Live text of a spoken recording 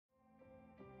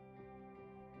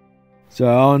So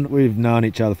Owen, we've known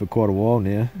each other for quite a while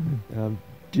now.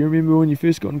 Do you remember when you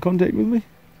first got in contact with me?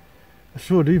 I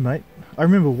sure do, mate. I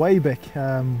remember way back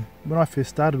when I first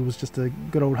started, it was just a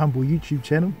good old humble YouTube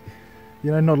channel.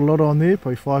 You know, not a lot on there,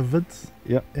 probably 5 vids.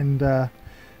 Yep. And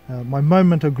my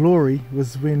moment of glory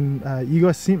was when you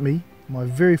guys sent me my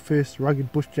very first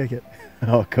rugged bush jacket.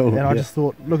 Oh, cool. And I yeah. just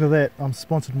thought, look at that, I'm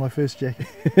sponsored my first jacket.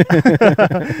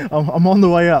 I'm on the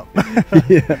way up.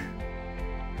 Yeah.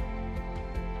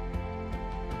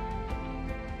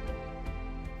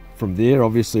 From there,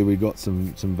 obviously, we got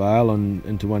some veil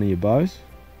into one of your bows,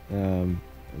 and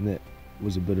that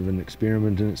was a bit of an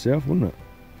experiment in itself, wasn't it?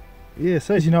 Yeah,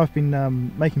 so as you know, I've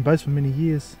been making bows for many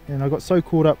years, and I got so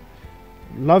caught up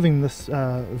loving this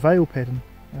veil pattern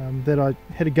that I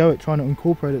had to go at trying to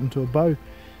incorporate it into a bow.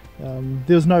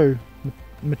 There was no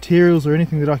materials or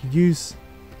anything that I could use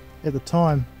at the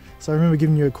time, so I remember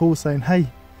giving you a call saying, hey,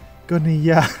 got any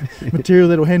material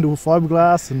that'll handle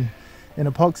fiberglass and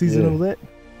epoxies and all that?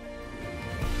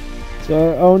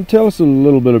 So Owen, tell us a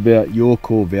little bit about your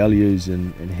core values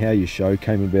and how your show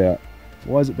came about.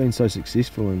 Why has it been so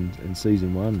successful in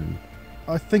season 1? And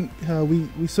I think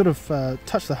we sort of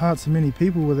touched the hearts of many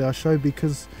people with our show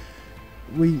because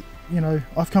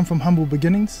I've come from humble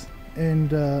beginnings,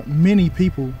 and many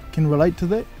people can relate to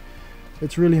that.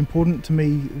 It's really important to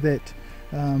me that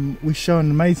we show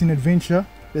an amazing adventure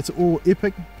that's all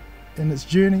epic in its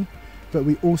journey, but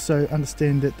we also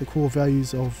understand that the core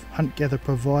values of hunt, gather,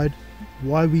 provide,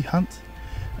 why we hunt,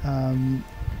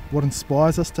 what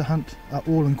inspires us to hunt, are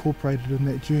all incorporated in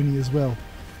that journey as well.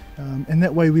 And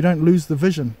that way we don't lose the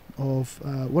vision of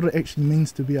what it actually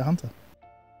means to be a hunter.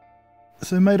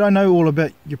 So mate, I know all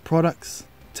about your products.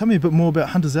 Tell me a bit more about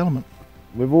Hunter's Element.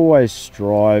 we've always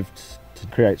strived to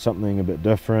create something a bit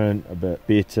different, a bit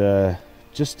better,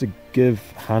 just to give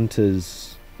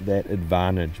hunters that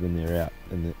advantage when they're out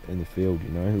in the field, you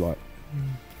know. Like,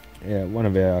 yeah, one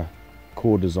of our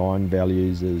core design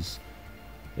values is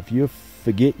if you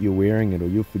forget you're wearing it, or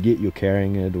you forget you're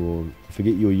carrying it, or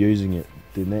forget you're using it,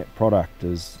 then that product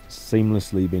has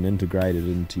seamlessly been integrated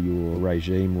into your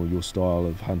regime or your style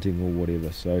of hunting or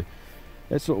whatever. So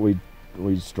that's what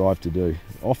we strive to do.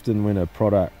 Often when a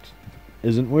product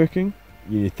isn't working,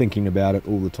 you're thinking about it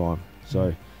all the time.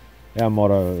 So our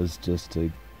motto is just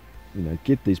to,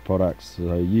 get these products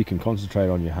so you can concentrate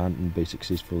on your hunt and be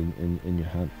successful in your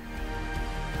hunt.